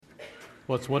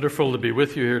Well, it's wonderful to be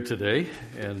with you here today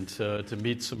and to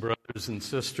meet some brothers and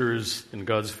sisters in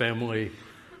God's family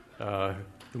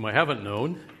whom I haven't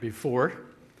known before.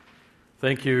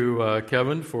 Thank you,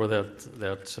 Kevin, for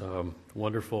that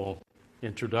wonderful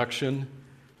introduction.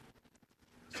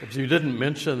 Except you didn't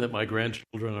mention that my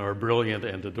grandchildren are brilliant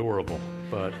and adorable,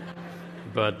 but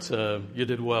you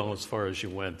did well as far as you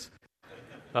went.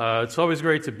 It's always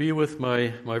great to be with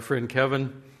my friend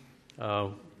Kevin.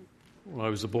 When I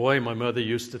was a boy, my mother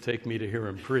used to take me to hear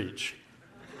him preach.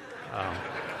 I'm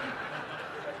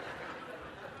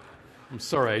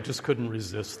sorry, I just couldn't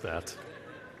resist that.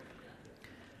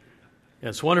 And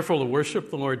it's wonderful to worship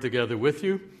the Lord together with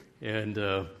you, and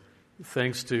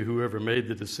thanks to whoever made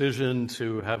the decision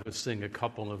to have us sing a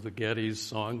couple of the Geddes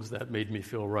songs. That made me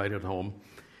feel right at home.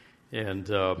 And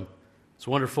it's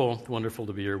wonderful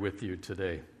to be here with you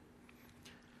today.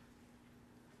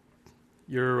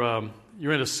 You're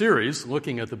in a series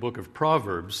looking at the book of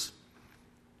Proverbs,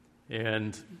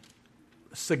 and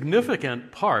a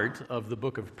significant part of the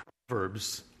book of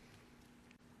Proverbs,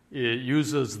 it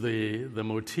uses the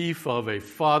motif of a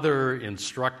father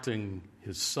instructing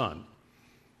his son.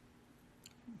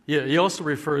 He also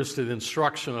refers to the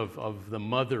instruction of the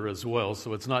mother as well,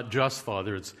 so it's not just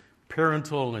father, it's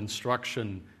parental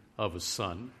instruction of a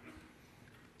son.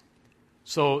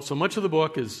 So much of the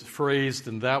book is phrased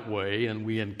in that way, and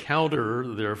we encounter,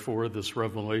 therefore, this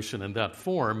revelation in that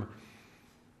form.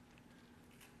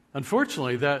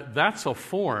 Unfortunately, that's a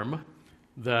form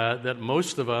that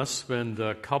most of us spend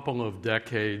a couple of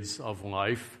decades of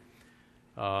life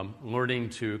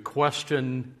learning to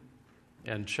question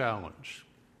and challenge,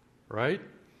 right?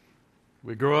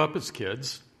 We grow up as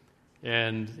kids,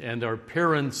 and our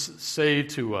parents say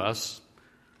to us,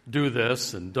 do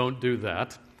this and don't do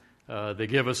that. They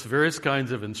give us various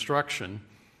kinds of instruction,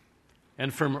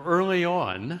 and from early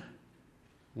on,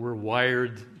 we're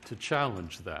wired to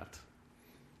challenge that.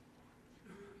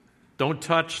 Don't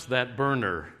touch that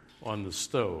burner on the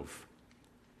stove.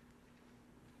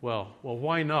 Well,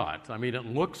 why not? I mean, it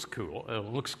looks cool. It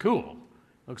looks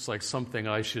like something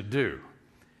I should do.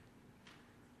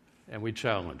 And we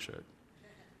challenge it.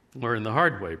 Learn the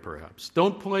hard way, perhaps.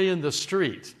 Don't play in the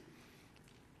street.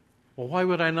 Well, why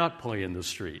would I not play in the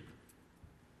street?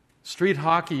 Street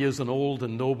hockey is an old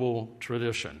and noble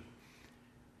tradition.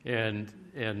 And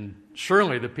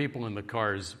surely the people in the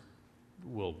cars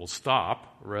will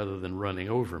stop rather than running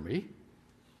over me.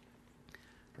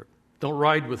 Don't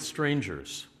ride with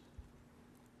strangers.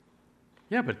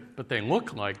 Yeah, but they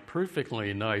look like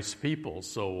perfectly nice people,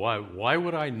 so why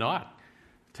would I not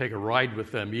take a ride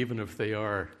with them even if they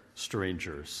are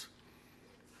strangers?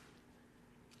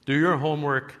 Do your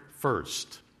homework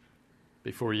first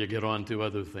before you get on to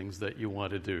other things that you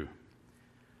want to do.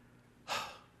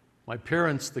 My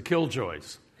parents, the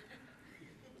killjoys,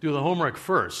 do the homework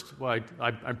first. Well,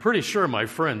 I'm pretty sure my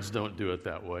friends don't do it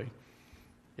that way.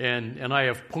 And I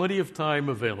have plenty of time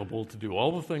available to do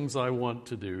all the things I want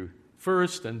to do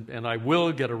first, and I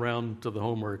will get around to the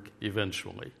homework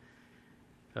eventually.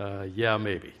 Yeah,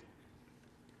 maybe.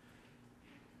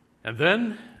 And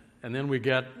then we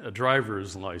get a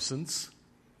driver's license.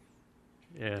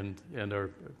 And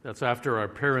that's after our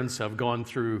parents have gone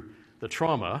through the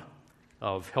trauma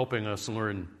of helping us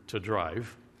learn to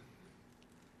drive.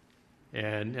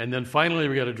 And then finally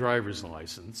we get a driver's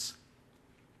license.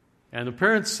 And the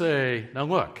parents say, now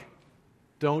look,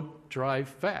 don't drive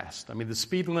fast. I mean, the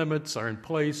speed limits are in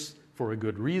place for a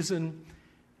good reason.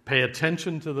 Pay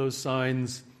attention to those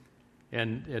signs.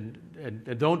 And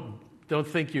don't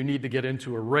think you need to get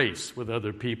into a race with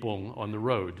other people on the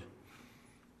road.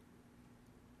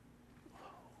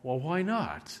 Well, why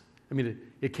not? I mean,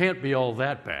 it can't be all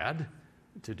that bad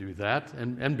to do that.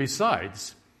 And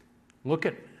besides, look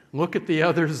at the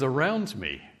others around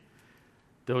me.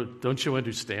 Don't you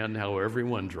understand how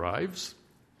everyone drives?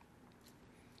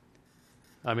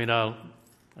 I mean, I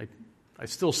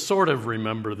still sort of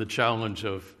remember the challenge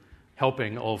of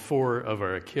helping all four of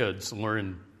our kids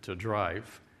learn to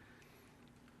drive.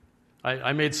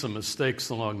 I made some mistakes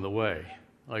along the way.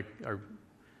 Like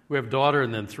we have a daughter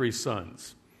and then 3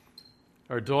 sons.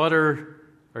 Our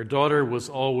daughter was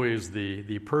always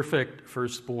the perfect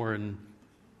firstborn,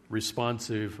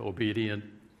 responsive, obedient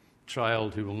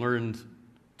child who learned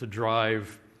to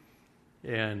drive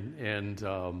and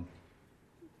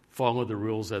follow the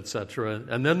rules, etc.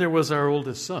 And then there was our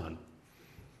oldest son.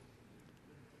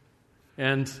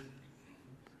 And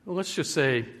well, let's just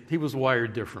say he was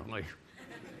wired differently.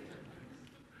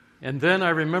 And then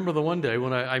I remember the one day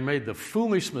when I made the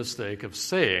foolish mistake of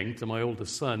saying to my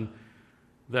oldest son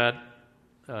that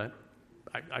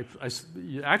I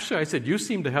said, you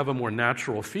seem to have a more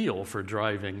natural feel for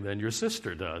driving than your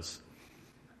sister does.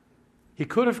 He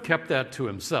could have kept that to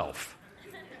himself.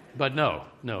 But no,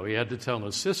 he had to tell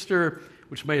his sister,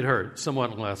 which made her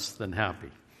somewhat less than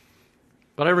happy.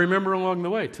 But I remember along the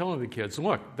way telling the kids,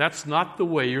 look, that's not the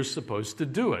way you're supposed to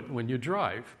do it when you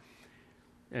drive.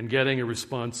 And getting a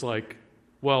response like,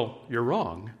 well, you're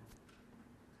wrong.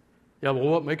 Yeah, well,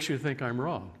 what makes you think I'm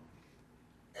wrong?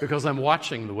 Because I'm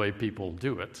watching the way people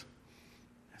do it.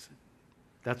 I said,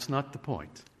 that's not the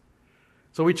point.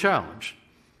 So we challenge.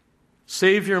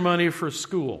 Save your money for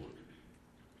school.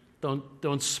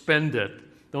 Don't spend it.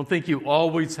 Don't think you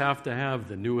always have to have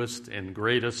the newest and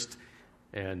greatest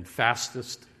and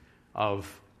fastest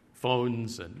of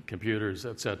phones and computers,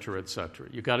 et cetera, et cetera.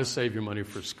 You've got to save your money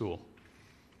for school.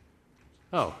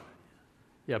 Oh,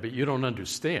 yeah, but you don't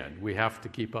understand. We have to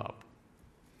keep up.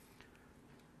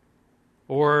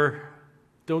 Or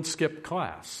don't skip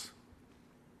class.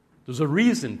 There's a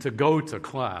reason to go to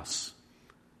class.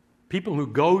 People who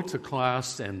go to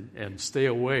class and stay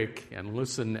awake and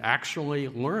listen actually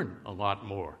learn a lot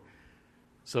more.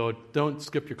 So don't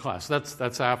skip your class.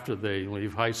 That's after they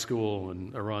leave high school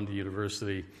and are on to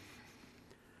university.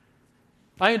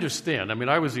 I understand. I mean,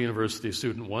 I was a university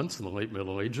student once in the late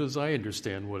Middle Ages. I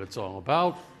understand what it's all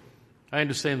about. I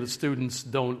understand that students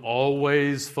don't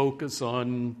always focus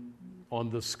on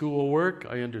the schoolwork.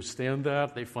 I understand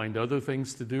that. They find other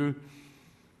things to do.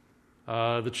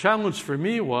 The challenge for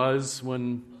me was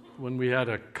when we had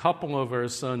a couple of our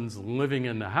sons living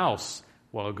in the house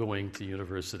while going to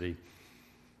university.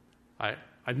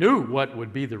 I knew what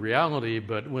would be the reality,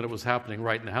 but when it was happening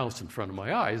right in the house in front of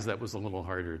my eyes, that was a little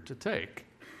harder to take.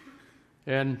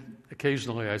 And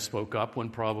occasionally I spoke up when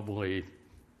probably,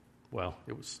 well,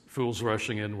 it was fools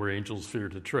rushing in where angels fear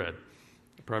to tread.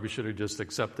 I probably should have just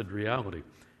accepted reality.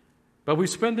 But we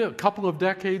spend a couple of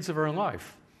decades of our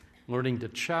life learning to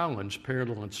challenge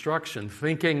parental instruction,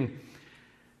 thinking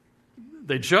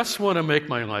they just want to make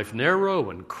my life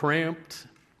narrow and cramped,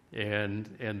 and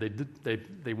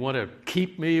they want to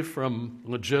keep me from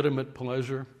legitimate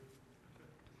pleasure.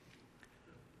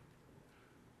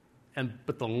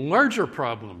 But the larger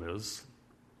problem is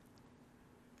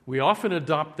we often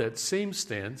adopt that same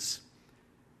stance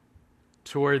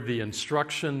toward the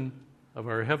instruction of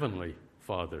our Heavenly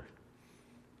Father.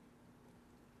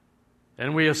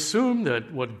 And we assume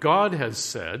that what God has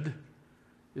said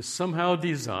is somehow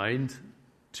designed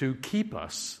to keep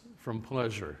us from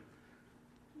pleasure,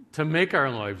 to make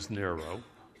our lives narrow,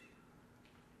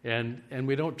 and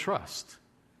we don't trust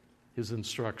His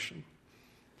instruction.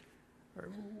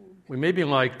 We may be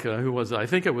like, who was it? I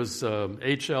think it was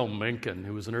H.L. Mencken,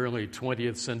 who was an early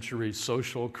 20th century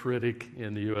social critic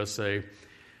in the USA,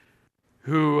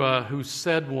 who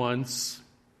said once,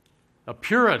 a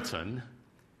Puritan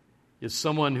is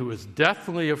someone who is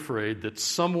deathly afraid that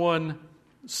someone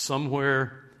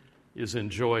somewhere is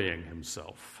enjoying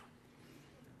himself.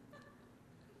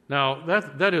 Now,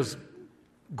 that is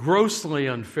grossly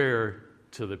unfair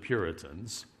to the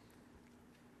Puritans,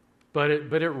 but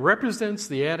it represents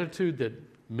the attitude that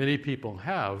many people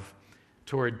have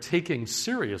toward taking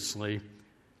seriously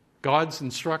God's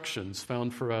instructions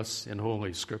found for us in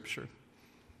Holy Scripture.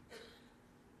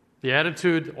 The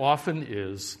attitude often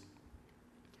is,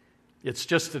 it's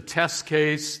just a test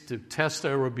case to test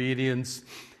our obedience,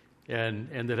 and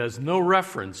it has no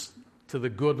reference to the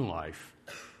good life,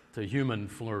 to human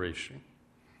flourishing.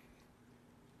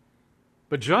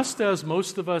 But just as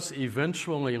most of us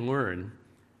eventually learn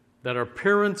that our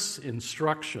parents'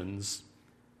 instructions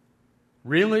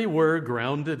really were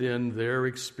grounded in their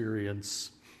experience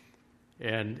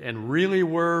and really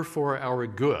were for our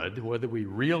good, whether we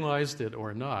realized it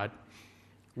or not,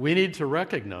 we need to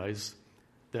recognize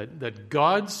that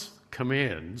God's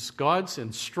commands, God's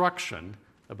instruction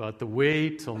about the way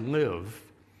to live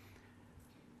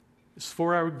is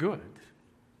for our good.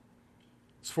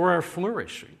 It's for our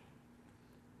flourishing.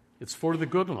 It's for the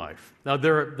good life. Now,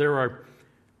 there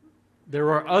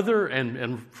are other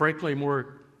and frankly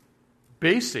more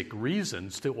basic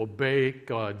reasons to obey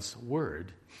God's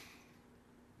word.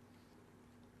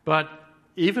 But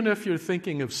even if you're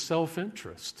thinking of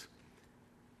self-interest,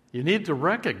 you need to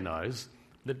recognize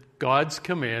that God's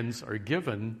commands are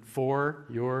given for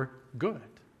your good.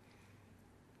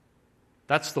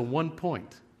 That's the one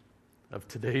point of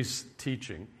today's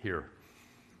teaching here.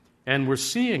 And we're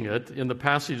seeing it in the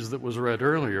passage that was read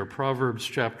earlier, Proverbs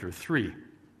chapter 3,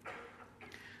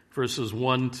 verses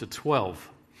 1 to 12.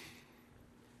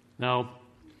 Now,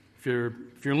 if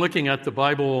you're looking at the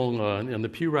Bible in the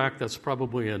pew rack, that's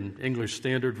probably an English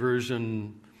Standard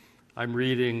Version. I'm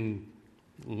reading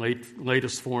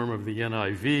latest form of the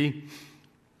NIV,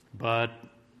 but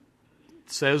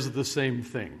says the same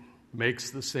thing,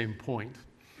 makes the same point.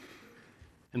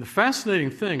 And the fascinating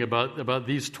thing about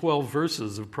these 12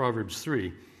 verses of Proverbs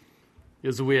 3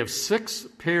 is that we have 6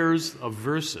 pairs of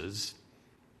verses,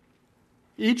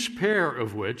 each pair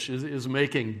of which is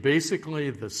making basically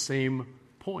the same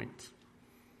point.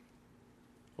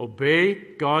 Obey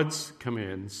God's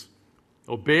commands,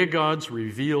 obey God's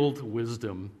revealed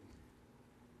wisdom,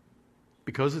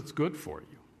 because it's good for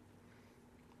you.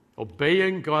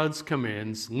 Obeying God's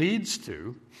commands leads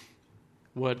to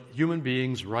what human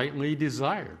beings rightly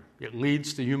desire. It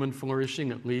leads to human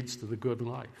flourishing. It leads to the good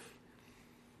life.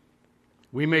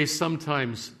 We may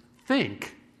sometimes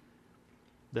think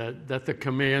that the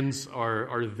commands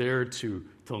are there to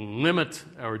limit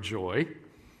our joy,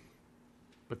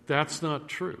 but that's not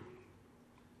true.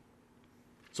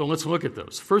 So let's look at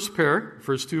those. First pair,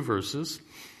 first 2 verses.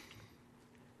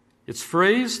 It's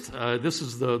phrased, this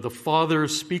is the father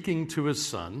speaking to his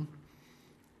son.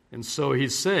 And so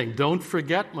he's saying, don't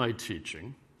forget my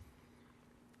teaching.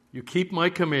 You keep my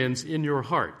commands in your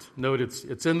heart. Note,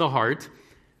 it's in the heart.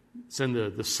 It's in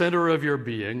the center of your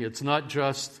being. It's not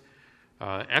just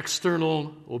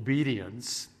external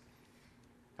obedience.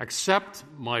 Accept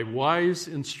my wise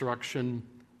instruction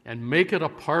and make it a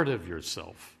part of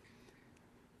yourself.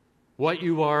 What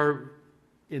you are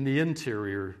in the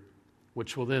interior,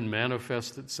 which will then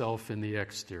manifest itself in the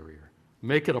exterior.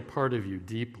 Make it a part of you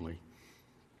deeply.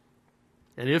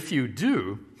 And if you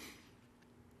do,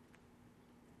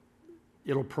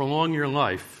 it'll prolong your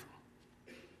life.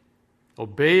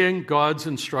 Obeying God's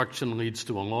instruction leads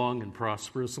to a long and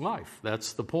prosperous life.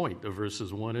 That's the point of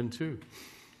verses 1 and 2.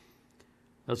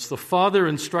 That's the father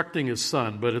instructing his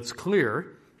son, but it's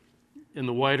clear in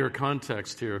the wider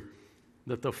context here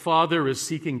that the father is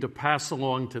seeking to pass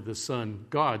along to the son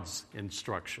God's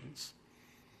instructions.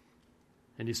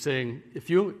 And he's saying, if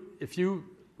you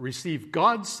receive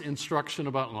God's instruction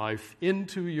about life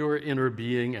into your inner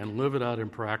being and live it out in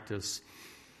practice,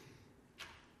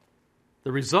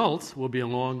 the result will be a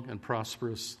long and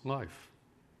prosperous life.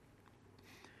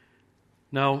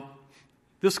 Now,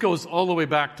 this goes all the way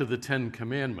back to the 10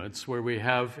 Commandments, where we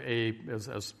have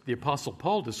as the Apostle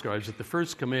Paul describes it, the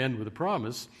first command with a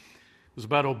promise was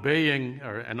about obeying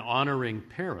and honoring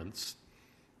parents,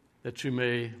 that you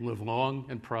may live long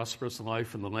and prosperous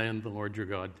life in the land the Lord your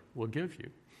God will give you.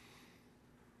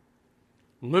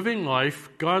 Living life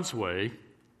God's way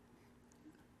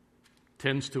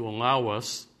tends to allow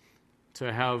us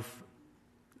to have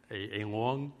a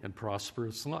long and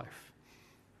prosperous life.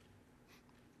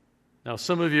 Now,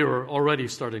 some of you are already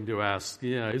starting to ask,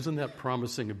 isn't that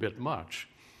promising a bit much?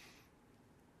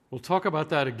 We'll talk about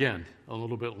that again a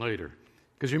little bit later,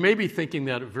 because you may be thinking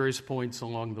that at various points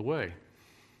along the way.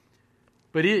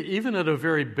 But even at a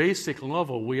very basic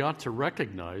level, we ought to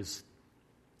recognize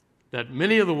that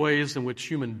many of the ways in which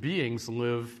human beings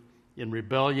live in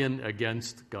rebellion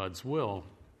against God's will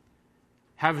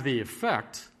have the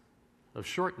effect of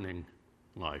shortening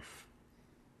life,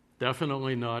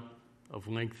 definitely not of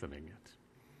lengthening it.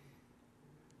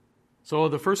 So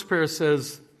the first pair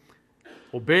says,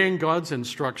 obeying God's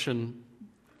instruction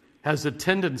has a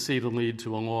tendency to lead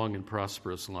to a long and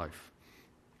prosperous life.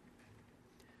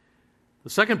 The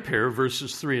second pair,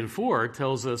 verses 3 and 4,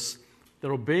 tells us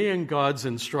that obeying God's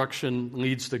instruction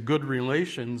leads to good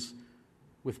relations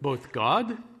with both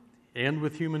God and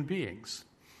with human beings.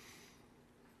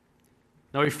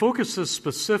 Now, he focuses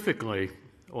specifically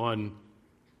on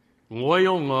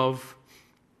loyal love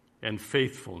and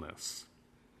faithfulness.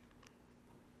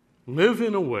 Live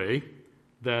in a way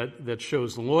that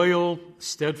shows loyal,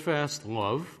 steadfast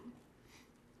love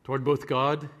toward both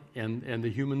God and the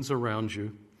humans around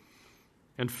you,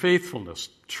 and faithfulness,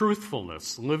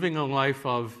 truthfulness, living a life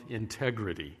of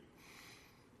integrity.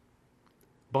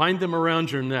 Bind them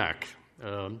around your neck.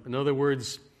 In other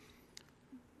words,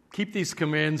 keep these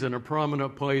commands in a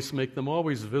prominent place, make them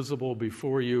always visible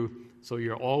before you, so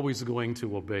you're always going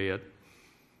to obey it.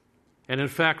 And in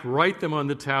fact, write them on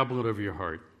the tablet of your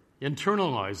heart.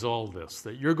 Internalize all this,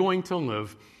 that you're going to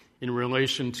live in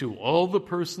relation to all the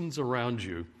persons around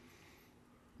you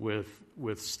with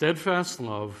steadfast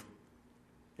love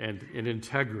and in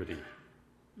integrity,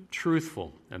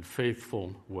 truthful and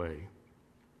faithful way.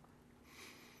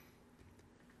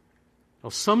 Now,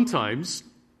 sometimes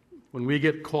when we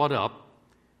get caught up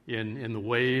in the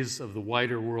ways of the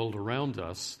wider world around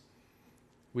us,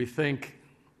 we think,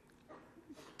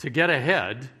 to get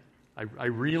ahead, I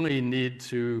really need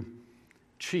to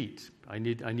cheat. I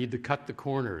need to cut the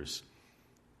corners.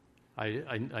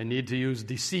 I need to use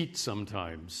deceit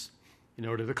sometimes. in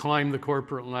order to climb the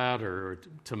corporate ladder or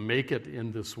to make it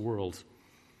in this world.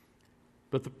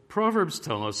 But the Proverbs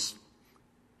tell us,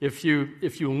 if you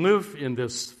live in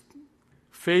this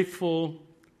faithful,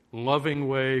 loving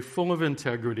way, full of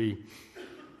integrity,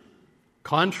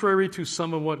 contrary to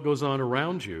some of what goes on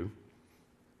around you,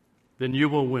 then you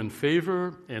will win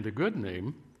favor and a good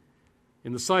name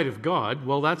in the sight of God.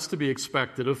 Well, that's to be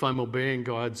expected if I'm obeying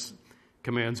God's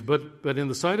commands, but in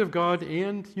the sight of God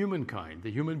and humankind,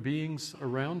 the human beings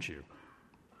around you.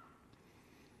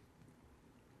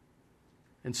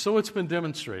 And so it's been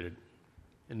demonstrated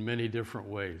in many different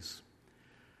ways.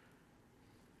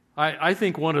 I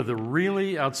think one of the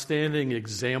really outstanding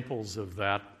examples of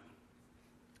that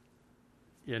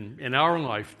in our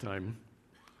lifetime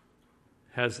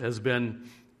has been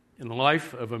in the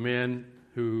life of a man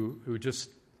who just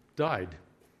died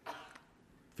a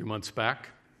few months back,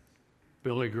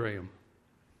 Billy Graham.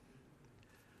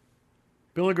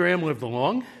 Billy Graham lived a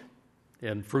long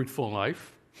and fruitful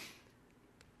life.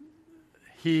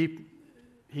 He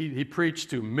preached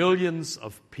to millions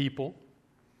of people,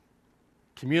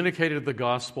 communicated the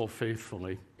gospel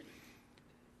faithfully.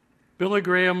 Billy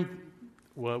Graham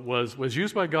was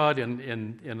used by God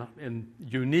in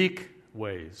unique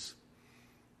ways.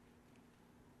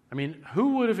 I mean,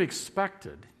 who would have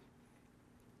expected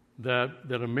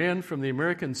that a man from the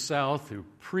American South who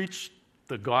preached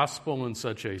the gospel in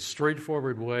such a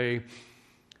straightforward way,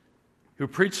 who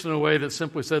preached in a way that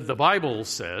simply said, the Bible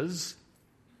says,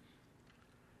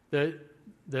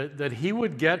 that he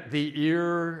would get the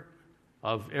ear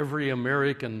of every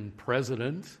American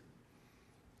president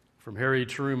from Harry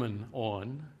Truman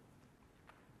on,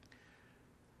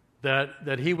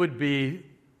 that he would be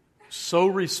so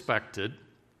respected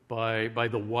by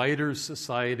the wider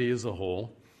society as a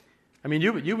whole. I mean,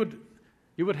 you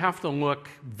would have to look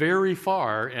very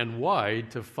far and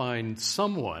wide to find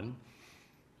someone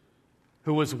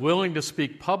who was willing to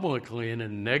speak publicly in a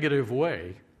negative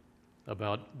way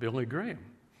about Billy Graham,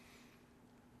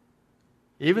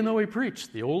 even though he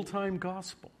preached the old-time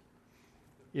gospel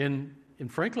in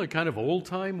frankly kind of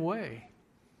old-time way.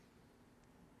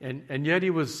 And yet he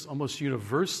was almost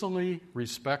universally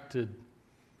respected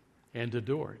and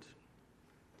adored.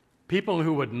 People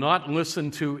who would not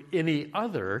listen to any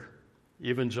other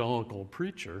evangelical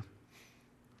preacher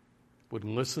would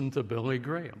listen to Billy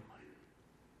Graham.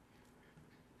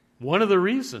 One of the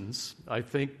reasons, I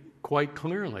think quite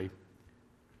clearly,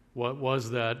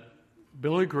 was that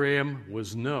Billy Graham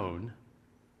was known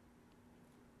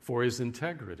for his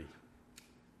integrity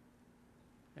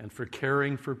and for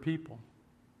caring for people.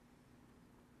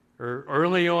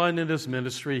 Early on in his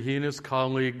ministry, he and his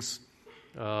colleagues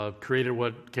created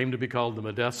what came to be called the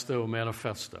Modesto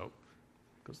Manifesto,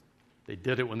 because they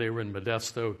did it when they were in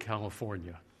Modesto,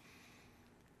 California.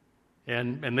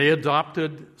 And they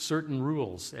adopted certain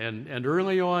rules. And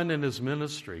early on in his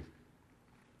ministry,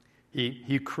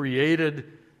 he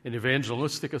created an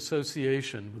evangelistic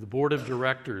association with a board of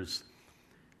directors,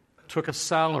 took a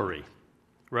salary,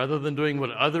 rather than doing what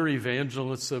other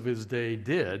evangelists of his day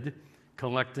did,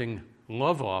 collecting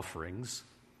love offerings,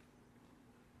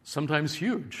 sometimes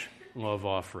huge love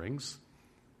offerings,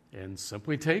 and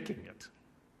simply taking it.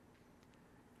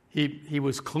 He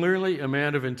was clearly a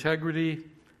man of integrity,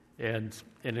 and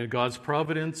in God's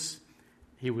providence,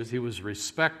 he was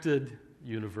respected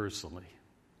universally.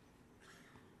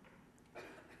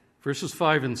 Verses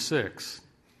 5 and 6,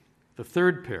 the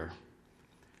third pair.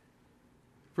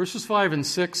 Verses 5 and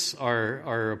 6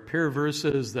 are a pair of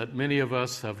verses that many of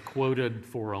us have quoted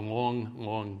for a long,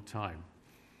 long time.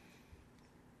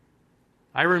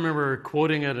 I remember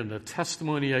quoting it in a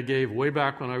testimony I gave way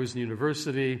back when I was in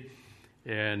university,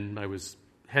 and I was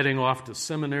heading off to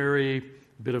seminary,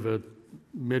 a bit of a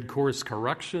mid-course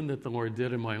correction that the Lord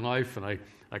did in my life, and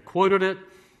I quoted it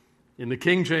in the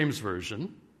King James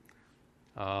Version,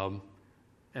 and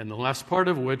the last part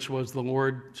of which was, the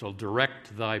Lord shall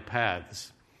direct thy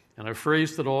paths. And I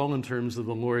phrased it all in terms of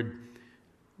the Lord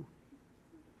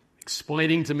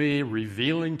explaining to me,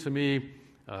 revealing to me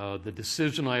the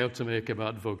decision I ought to make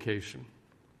about vocation.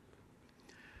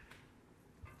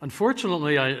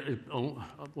 Unfortunately,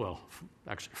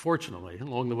 fortunately,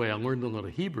 along the way I learned a little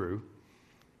Hebrew,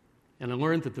 and I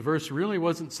learned that the verse really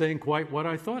wasn't saying quite what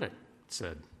I thought it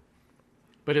said.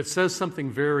 But it says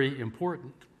something very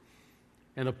important.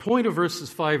 And the point of verses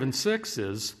 5 and 6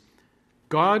 is,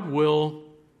 God will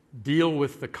deal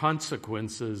with the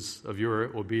consequences of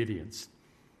your obedience.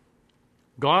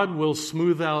 God will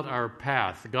smooth out our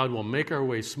path. God will make our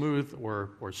way smooth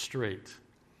or straight.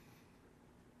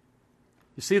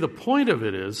 You see, the point of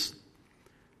it is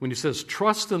when he says,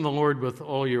 trust in the Lord with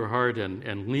all your heart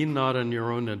and lean not on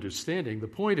your own understanding, the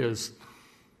point is,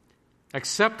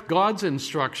 accept God's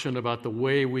instruction about the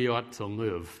way we ought to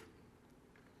live,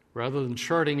 rather than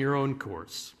charting your own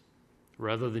course,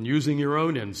 rather than using your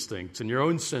own instincts and your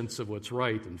own sense of what's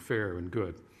right and fair and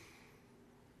good.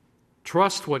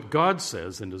 Trust what God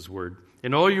says in his word.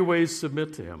 In all your ways,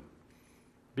 submit to him.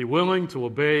 Be willing to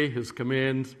obey his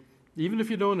command, even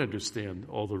if you don't understand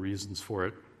all the reasons for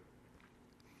it.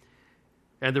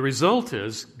 And the result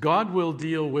is, God will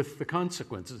deal with the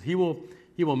consequences. He will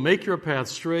make your path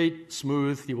straight,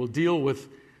 smooth. He will deal with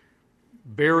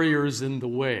barriers in the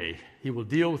way. He will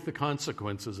deal with the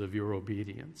consequences of your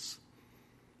obedience.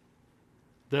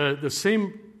 The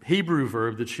same Hebrew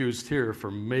verb that's used here for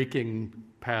making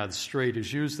paths straight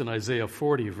is used in Isaiah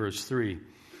 40, verse 3,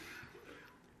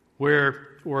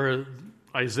 where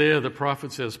Isaiah the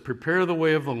prophet says, prepare the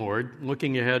way of the Lord,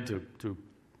 looking ahead to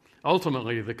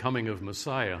ultimately the coming of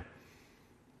Messiah.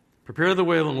 Prepare the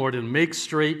way of the Lord and make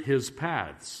straight his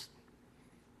paths.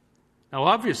 Now,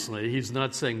 obviously, he's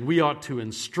not saying we ought to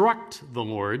instruct the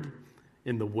Lord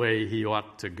in the way he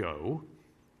ought to go.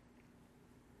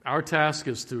 Our task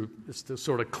is to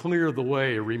sort of clear the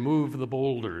way, remove the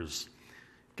boulders,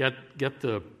 get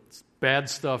the bad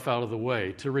stuff out of the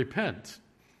way, to repent,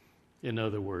 in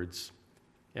other words,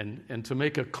 and to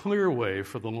make a clear way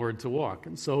for the Lord to walk.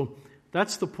 And so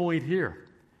that's the point here.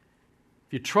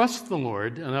 If you trust the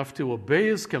Lord enough to obey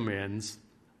his commands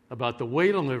about the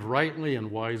way to live rightly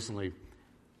and wisely,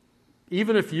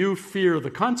 even if you fear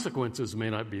the consequences may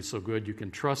not be so good, you can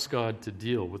trust God to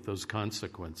deal with those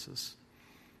consequences.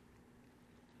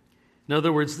 In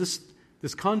other words,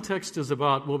 this context is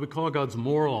about what we call God's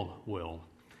moral will.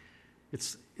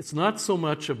 It's not so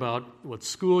much about what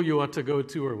school you ought to go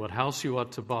to or what house you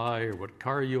ought to buy or what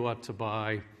car you ought to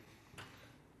buy.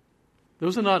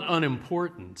 Those are not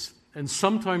unimportant. And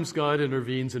sometimes God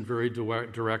intervenes in very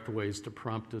direct ways to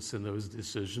prompt us in those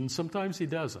decisions. Sometimes he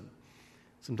doesn't.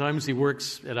 Sometimes he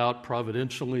works it out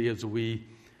providentially as we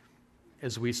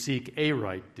seek a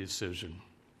right decision.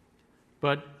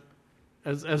 But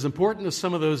as important as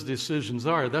some of those decisions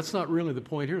are, that's not really the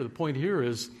point here. The point here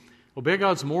is obey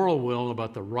God's moral will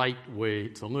about the right way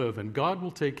to live, and God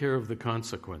will take care of the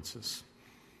consequences.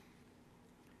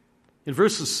 In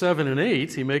verses 7 and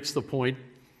 8, he makes the point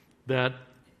that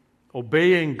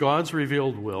obeying God's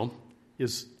revealed will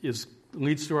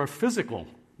leads to our physical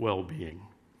well-being.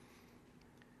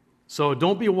 So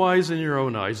don't be wise in your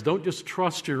own eyes. Don't just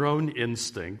trust your own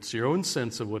instincts, your own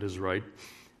sense of what is right.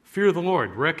 Fear the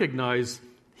Lord. Recognize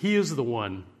he is the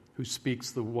one who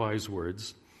speaks the wise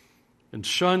words. And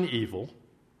shun evil.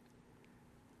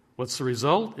 What's the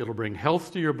result? It'll bring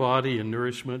health to your body and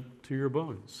nourishment to your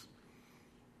bones.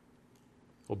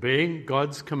 Obeying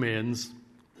God's commands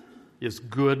is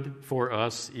good for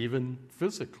us, even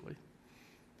physically.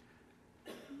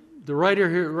 The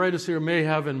writers here may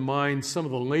have in mind some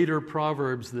of the later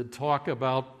proverbs that talk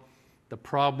about the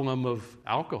problem of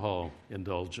alcohol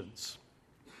indulgence.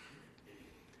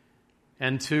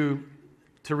 And to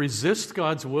resist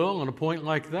God's will on a point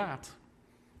like that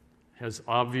has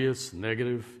obvious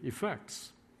negative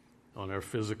effects on our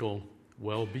physical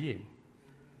well-being.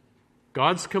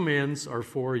 God's commands are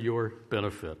for your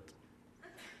benefit.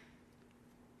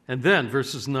 And then,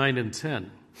 verses 9 and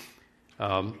 10,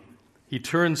 he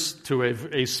turns to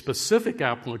a specific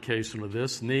application of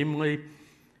this, namely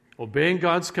obeying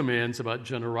God's commands about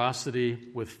generosity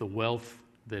with the wealth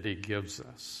that he gives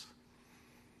us.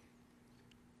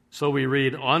 So we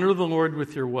read, honor the Lord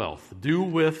with your wealth. Do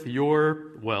with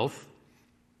your wealth,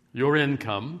 your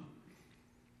income,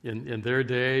 in their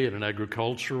day, in an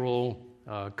agricultural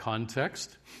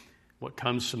context, what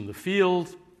comes from the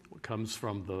field, what comes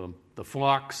from the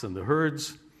flocks and the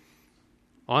herds.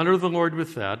 Honor the Lord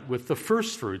with that, with the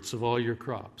first fruits of all your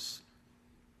crops.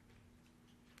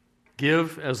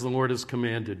 Give as the Lord has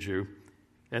commanded you,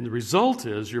 and the result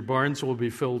is your barns will be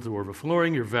filled to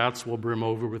overflowing, your vats will brim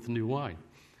over with new wine.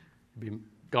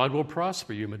 God will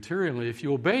prosper you materially if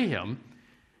you obey him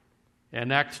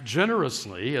and act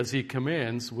generously as he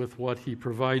commands with what he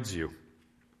provides you.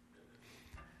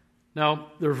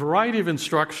 Now, there are a variety of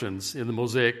instructions in the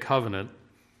Mosaic Covenant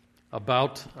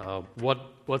about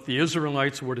what the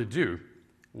Israelites were to do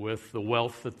with the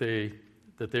wealth that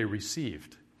they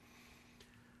received.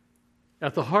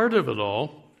 At the heart of it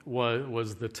all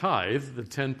was the tithe, the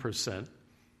 10%,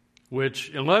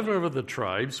 which 11 of the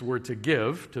tribes were to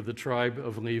give to the tribe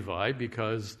of Levi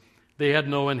because they had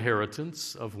no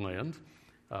inheritance of land.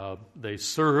 They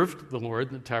served the Lord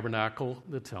in the tabernacle,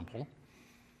 the temple.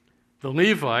 The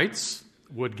Levites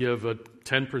would give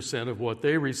 10% of what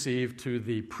they received to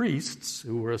the priests,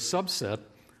 who were a subset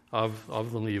of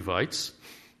the Levites.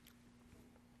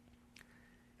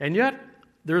 And yet,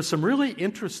 there are some really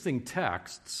interesting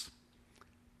texts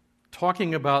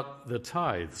talking about the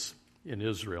tithes in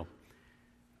Israel.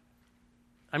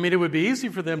 I mean, it would be easy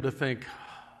for them to think,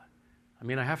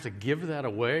 I have to give that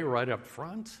away right up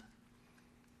front.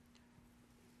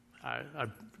 I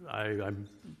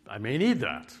may need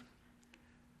that.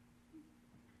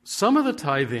 Some of the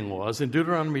tithing laws in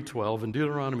Deuteronomy 12 and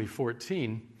Deuteronomy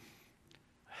 14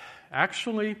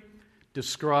 actually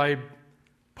describe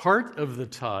part of the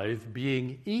tithe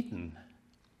being eaten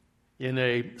in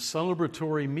a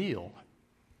celebratory meal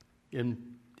in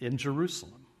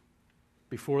Jerusalem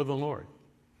before the Lord.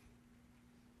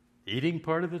 Eating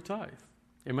part of the tithe.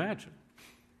 Imagine.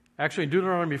 Actually, in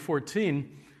Deuteronomy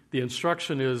 14, the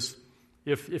instruction is,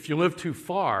 if you live too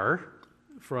far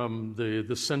from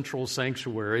the central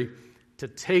sanctuary to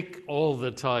take all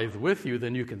the tithe with you,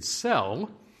 then you can sell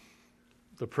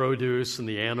the produce and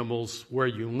the animals where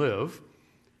you live,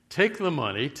 take the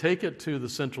money, take it to the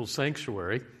central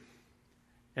sanctuary,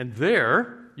 and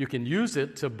there you can use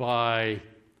it to buy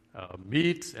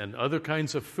meat and other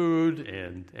kinds of food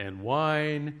and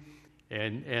wine,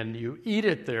 and you eat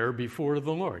it there before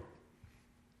the Lord.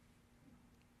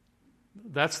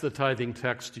 That's the tithing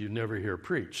text you never hear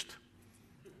preached.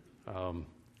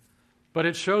 But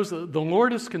it shows that the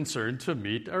Lord is concerned to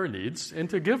meet our needs and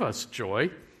to give us joy,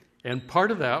 and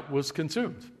part of that was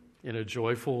consumed in a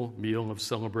joyful meal of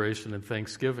celebration and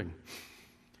thanksgiving.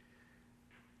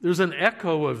 There's an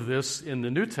echo of this in the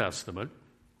New Testament,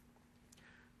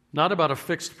 not about a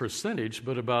fixed percentage,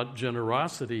 but about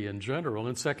generosity in general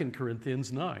in 2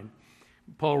 Corinthians 9.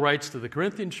 Paul writes to the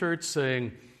Corinthian church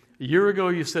saying, a year ago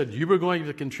you said you were going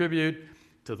to contribute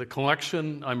to the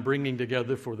collection I'm bringing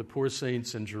together for the poor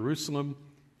saints in Jerusalem.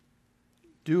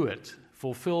 Do it.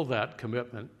 Fulfill that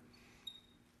commitment.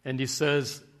 And he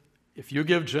says, if you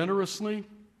give generously,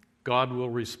 God will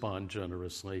respond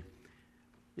generously.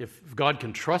 If God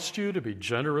can trust you to be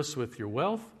generous with your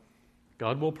wealth,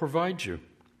 God will provide you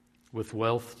with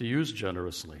wealth to use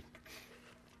generously.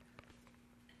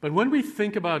 But when we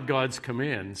think about God's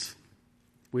commands,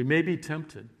 we may be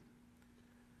tempted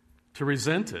to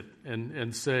resent it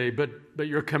and say, but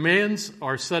your commands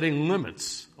are setting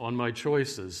limits on my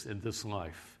choices in this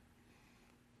life.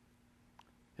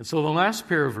 And so the last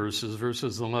pair of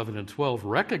verses 11 and 12,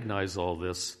 recognize all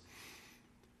this,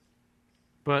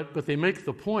 but they make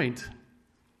the point,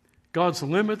 God's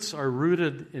limits are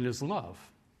rooted in his love,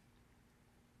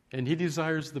 and he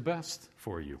desires the best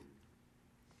for you.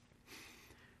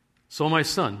 So my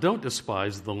son, don't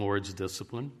despise the Lord's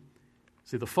discipline.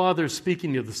 See, the Father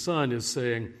speaking to the Son is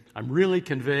saying, I'm really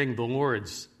conveying the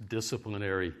Lord's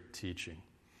disciplinary teaching.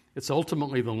 It's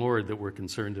ultimately the Lord that we're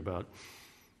concerned about.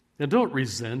 Now, don't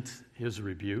resent his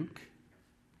rebuke.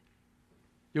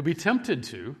 You'll be tempted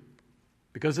to,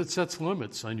 because it sets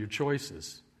limits on your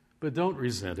choices. But don't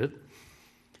resent it,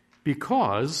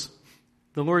 because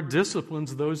the Lord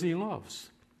disciplines those he loves.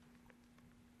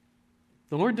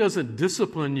 The Lord doesn't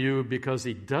discipline you because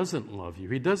he doesn't love you.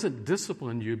 He doesn't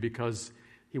discipline you because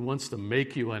he wants to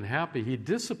make you unhappy. He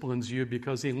disciplines you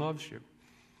because he loves you.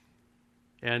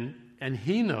 And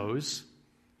he knows,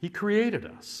 he created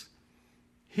us.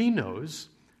 He knows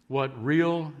what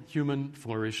real human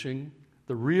flourishing,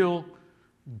 the real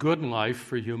good life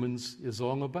for humans is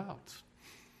all about.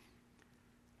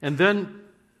 And then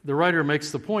the writer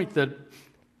makes the point that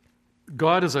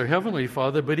God is our Heavenly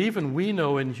Father, but even we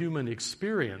know in human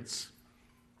experience,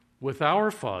 with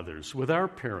our fathers, with our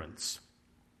parents,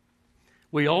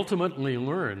 we ultimately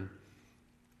learn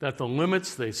that the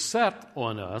limits they set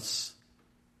on us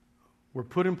were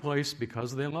put in place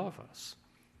because they love us,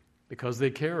 because they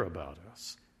care about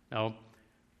us. Now,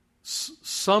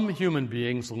 some human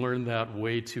beings learn that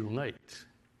way too late.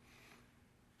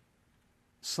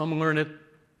 Some learn it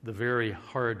the very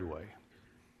hard way.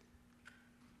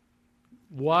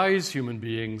 Wise human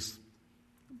beings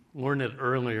learn it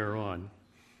earlier on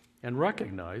and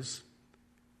recognize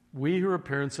we who are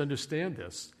parents understand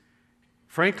this.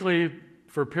 Frankly,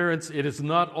 for parents, it is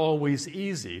not always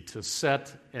easy to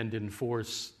set and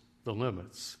enforce the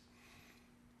limits.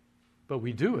 But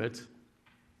we do it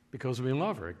because we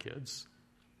love our kids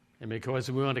and because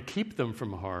we want to keep them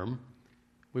from harm.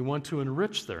 We want to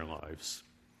enrich their lives.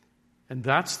 And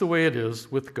that's the way it is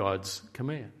with God's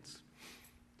commands.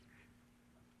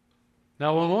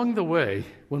 Now, along the way,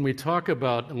 when we talk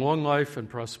about long life and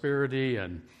prosperity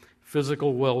and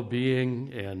physical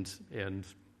well-being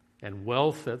and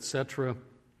wealth, etc.,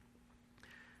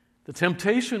 the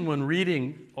temptation when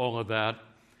reading all of that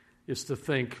is to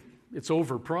think it's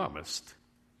overpromised.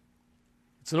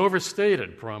 It's an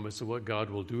overstated promise of what God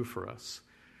will do for us.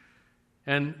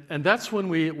 And that's when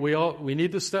we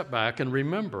need to step back and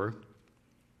remember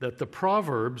that the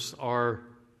Proverbs are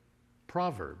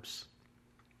proverbs.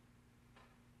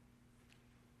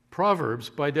 Proverbs,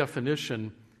 by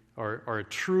definition, are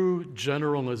true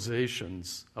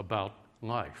generalizations about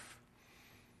life.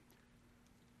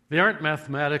 They aren't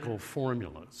mathematical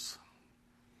formulas.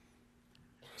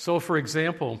 So, for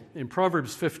example, in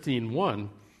Proverbs 15:1,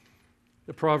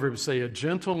 the Proverbs say, "A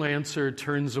gentle answer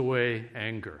turns away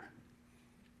anger."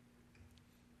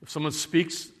 If someone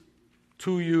speaks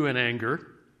to you in anger,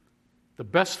 the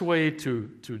best way to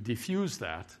diffuse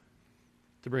that,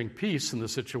 to bring peace in the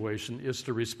situation, is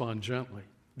to respond gently.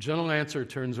 Gentle answer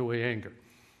turns away anger.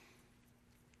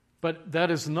 But that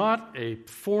is not a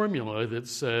formula that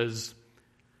says,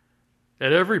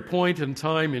 at every point in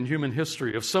time in human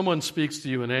history, if someone speaks to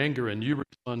you in anger and you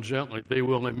respond gently, they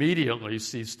will immediately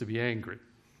cease to be angry.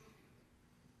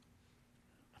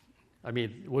 I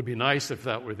mean, it would be nice if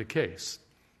that were the case.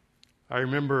 I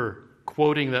remember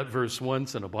quoting that verse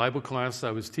once in a Bible class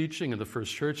I was teaching in the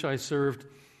first church I served,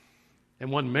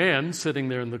 and one man sitting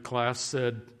there in the class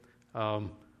said,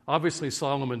 "Obviously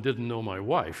Solomon didn't know my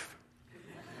wife."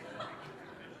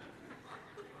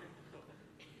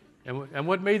 And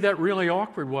what made that really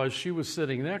awkward was she was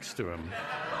sitting next to him.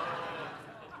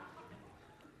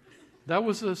 That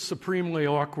was a supremely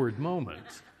awkward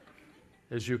moment,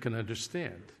 as you can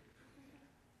understand.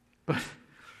 But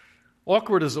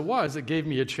awkward as it was, it gave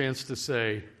me a chance to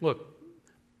say, look,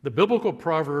 the biblical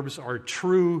proverbs are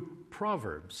true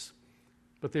proverbs,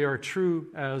 but they are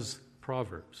true as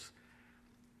proverbs.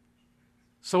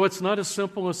 So it's not as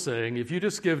simple as saying, if you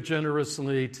just give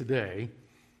generously today,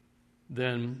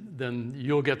 then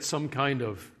you'll get some kind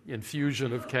of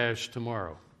infusion of cash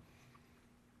tomorrow.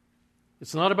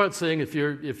 It's not about saying if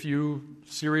you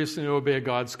seriously obey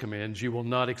God's commands, you will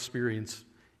not experience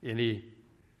any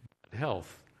bad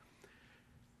health.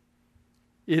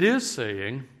 It is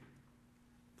saying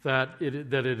that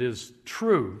it is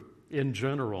true in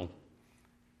general.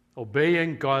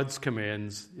 Obeying God's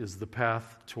commands is the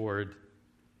path toward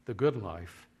the good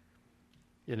life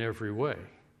in every way.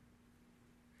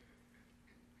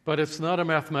 But it's not a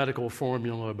mathematical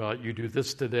formula about you do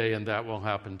this today and that will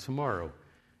happen tomorrow.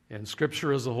 And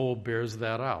Scripture as a whole bears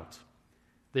that out.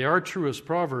 They are true as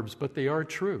proverbs, but they are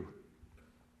true.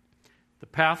 The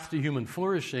path to human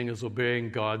flourishing is obeying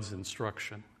God's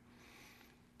instruction.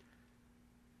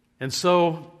 And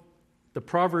so the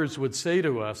Proverbs would say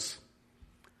to us,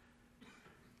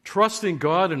 trusting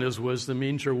God and His wisdom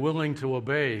means you're willing to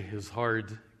obey His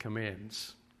hard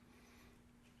commands.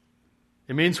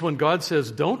 It means when God says,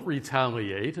 don't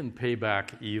retaliate and pay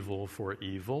back evil for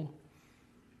evil,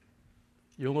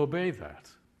 you'll obey that.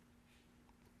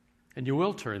 And you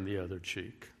will turn the other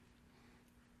cheek.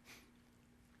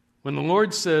 When the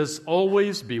Lord says,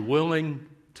 always be willing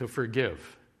to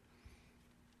forgive.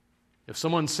 If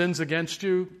someone sins against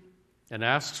you and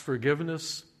asks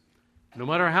forgiveness, no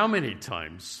matter how many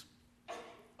times,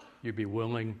 you be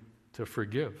willing to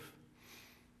forgive.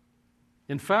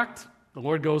 In fact, the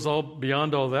Lord goes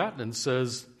beyond all that and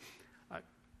says,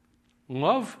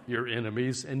 love your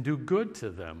enemies and do good to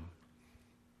them.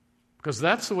 Because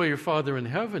that's the way your Father in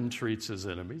heaven treats His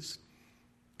enemies.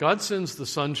 God sends the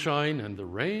sunshine and the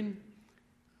rain,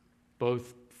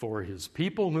 both for His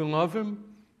people who love Him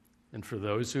and for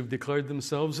those who've declared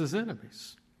themselves His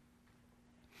enemies.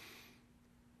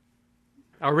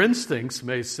 Our instincts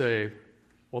may say,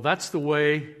 well, that's the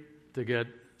way to get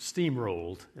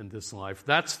steamrolled in this life.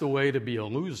 That's the way to be a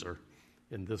loser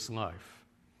in this life.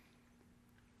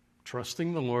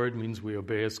 Trusting the Lord means we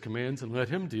obey His commands and let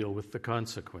Him deal with the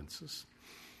consequences.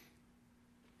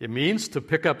 It means to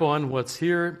pick up on what's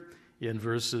here in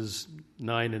verses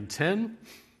 9 and 10.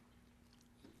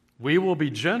 We will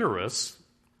be generous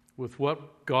with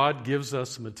what God gives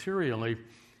us materially,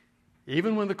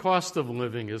 even when the cost of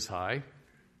living is high,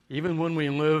 even when we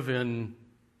live in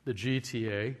the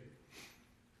GTA,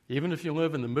 even if you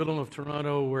live in the middle of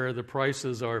Toronto where the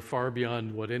prices are far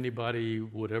beyond what anybody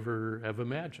would ever have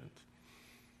imagined.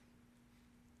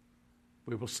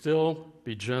 We will still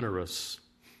be generous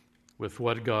with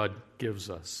what God gives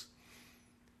us.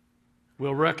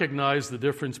 We'll recognize the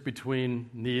difference between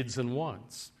needs and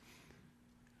wants.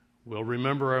 We'll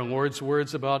remember our Lord's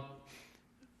words about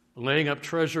laying up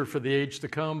treasure for the age to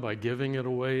come by giving it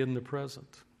away in the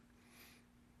present.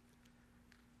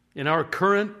 In our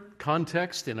current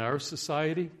context, in our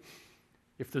society,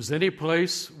 if there's any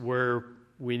place where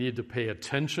we need to pay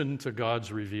attention to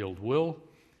God's revealed will,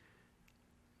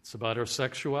 it's about our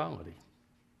sexuality.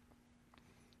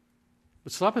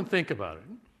 But stop and think about it.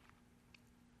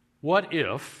 What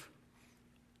if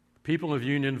people of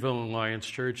Unionville Alliance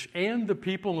Church and the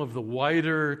people of the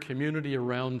wider community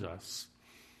around us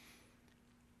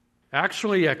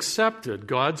actually accepted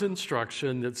God's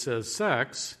instruction that says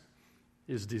sex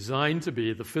is designed to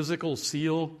be the physical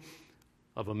seal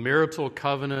of a marital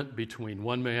covenant between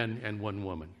one man and one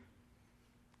woman?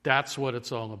 That's what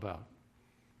it's all about.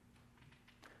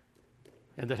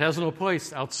 And it has no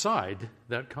place outside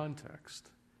that context.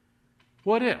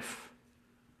 What if?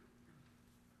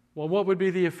 Well, what would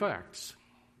be the effects?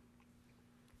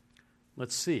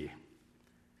 Let's see.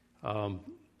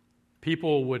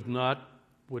 People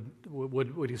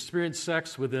would experience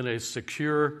sex within a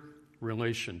secure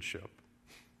relationship,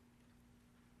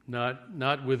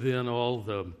 not within all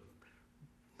the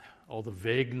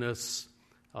vagueness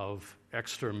of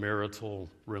extramarital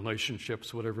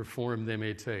relationships, whatever form they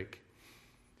may take.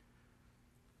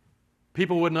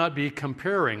 People would not be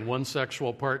comparing one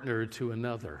sexual partner to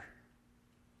another.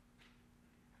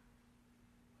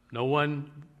 No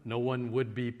one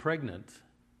would be pregnant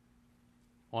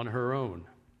on her own,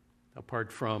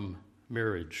 apart from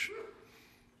marriage.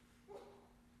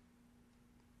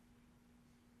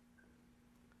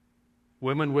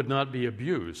 Women would not be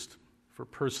abused for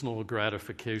personal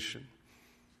gratification.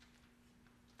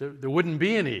 There wouldn't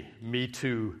be any Me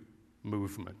Too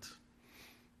movement.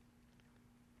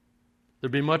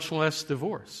 There'd be much less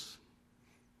divorce.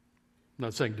 I'm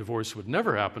not saying divorce would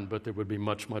never happen, but there would be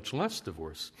much, much less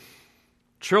divorce.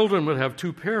 Children would have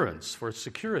two parents for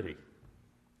security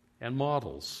and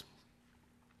models.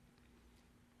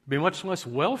 There'd be much less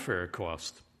welfare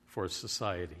cost for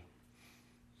society.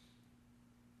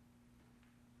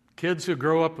 Kids who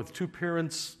grow up with two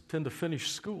parents tend to finish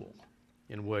school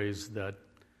in ways that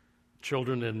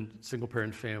children in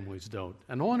single-parent families don't,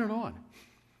 and on and on.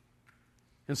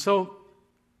 And so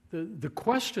the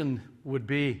question would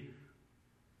be,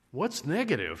 what's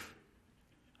negative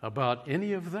about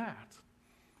any of that?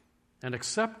 And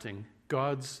accepting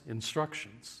God's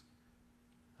instructions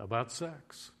about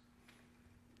sex.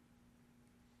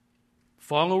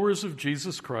 Followers of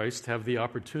Jesus Christ have the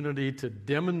opportunity to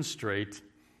demonstrate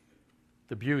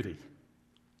the beauty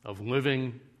of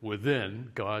living within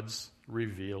God's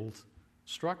revealed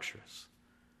structures,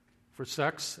 for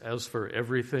sex as for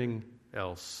everything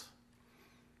else.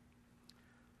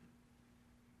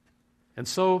 And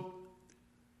so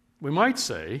we might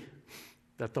say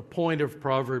that the point of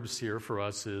Proverbs here for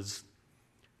us is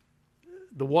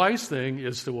the wise thing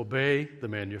is to obey the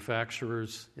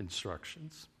manufacturer's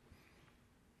instructions.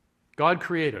 God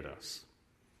created us.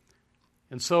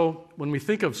 And so when we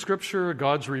think of Scripture,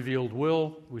 God's revealed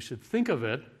will, we should think of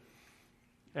it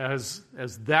as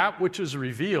that which is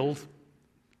revealed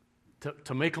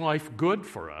to make life good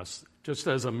for us, just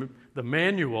as the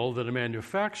manual that a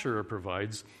manufacturer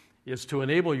provides is to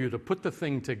enable you to put the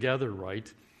thing together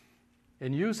right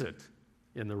and use it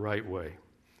in the right way.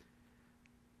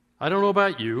 I don't know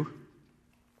about you,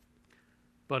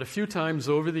 but a few times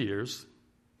over the years,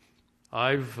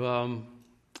 I've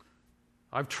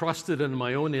trusted in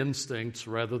my own instincts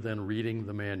rather than reading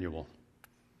the manual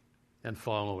and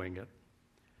following it.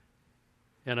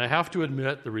 And I have to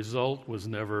admit, the result was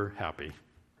never happy.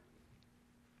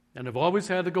 And I've always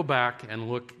had to go back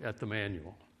and look at the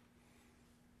manual.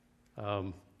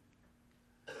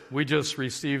 We just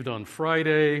received on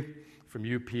Friday from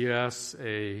UPS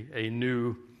a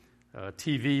new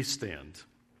TV stand.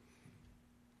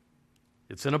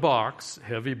 It's in a box,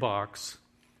 heavy box.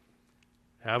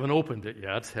 Haven't opened it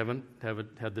yet. Haven't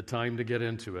had the time to get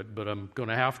into it, but I'm going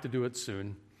to have to do it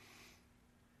soon.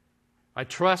 I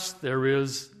trust there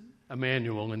is a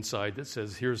manual inside that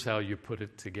says, here's how you put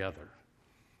it together.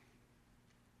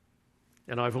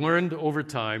 And I've learned over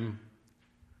time,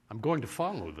 I'm going to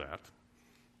follow that,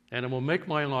 and it will make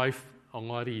my life a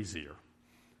lot easier,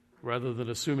 rather than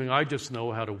assuming I just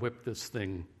know how to whip this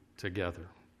thing together.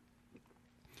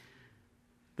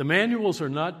 The manuals are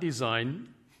not designed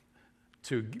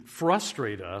to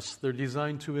frustrate us, they're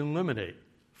designed to eliminate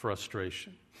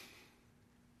frustration.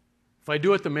 If I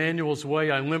do it the manual's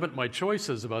way, I limit my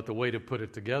choices about the way to put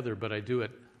it together, but I do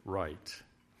it right.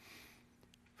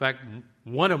 In fact,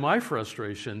 one of my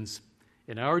frustrations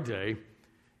in our day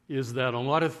is that a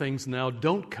lot of things now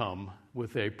don't come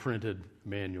with a printed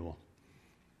manual.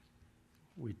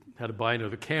 We had to buy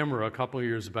another camera a couple of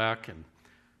years back, and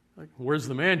where's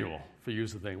the manual for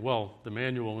use of the thing? Well, the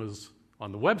manual is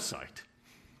on the website.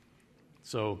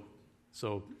 So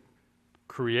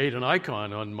create an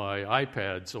icon on my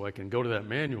iPad so I can go to that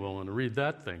manual and read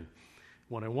that thing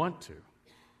when I want to.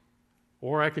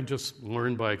 Or I can just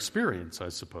learn by experience, I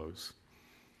suppose.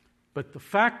 But the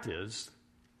fact is,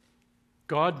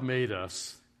 God made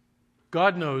us.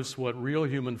 God knows what real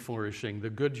human flourishing, the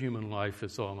good human life,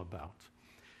 is all about.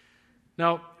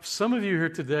 Now, some of you here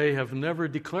today have never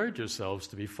declared yourselves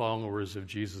to be followers of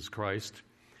Jesus Christ.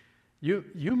 You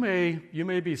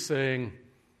may be saying,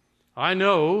 I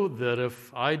know that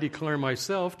if I declare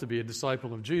myself to be a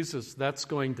disciple of Jesus, that's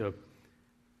going to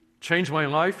change my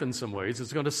life in some ways.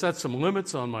 It's going to set some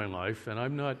limits on my life, and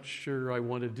I'm not sure I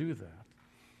want to do that.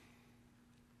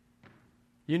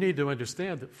 You need to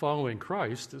understand that following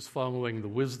Christ is following the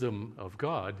wisdom of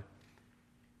God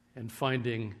and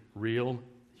finding real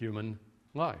human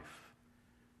life.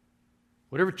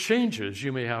 Whatever changes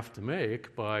you may have to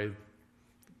make by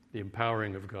the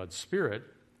empowering of God's Spirit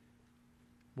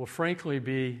will frankly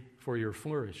be for your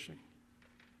flourishing,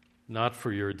 not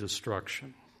for your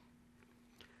destruction.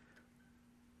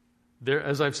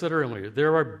 As I've said earlier,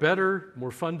 there are better,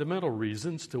 more fundamental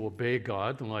reasons to obey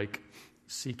God, like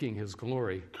seeking His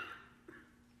glory.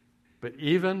 But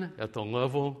even at the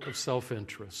level of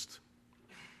self-interest,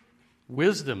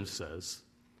 wisdom says,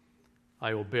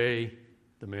 I obey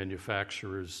the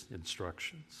manufacturer's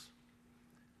instructions.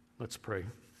 Let's pray.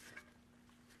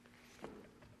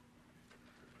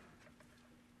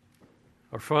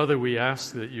 Our Father, we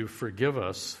ask that you forgive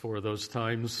us for those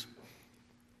times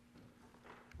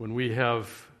when we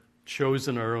have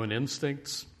chosen our own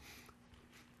instincts,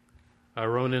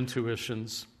 our own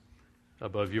intuitions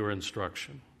above your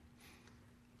instruction.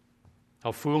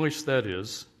 How foolish that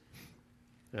is,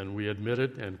 and we admit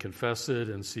it and confess it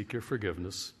and seek your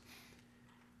forgiveness.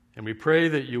 And we pray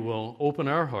that you will open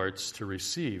our hearts to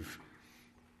receive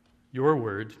your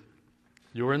word,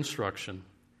 your instruction,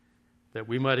 that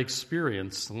we might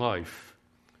experience life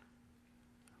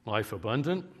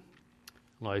abundant,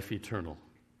 life eternal.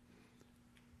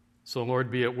 So, Lord,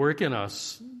 be at work in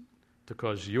us to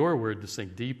cause your word to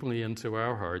sink deeply into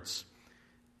our hearts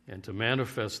and to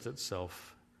manifest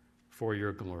itself for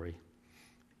your glory.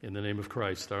 In the name of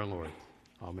Christ our Lord.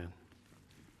 Amen.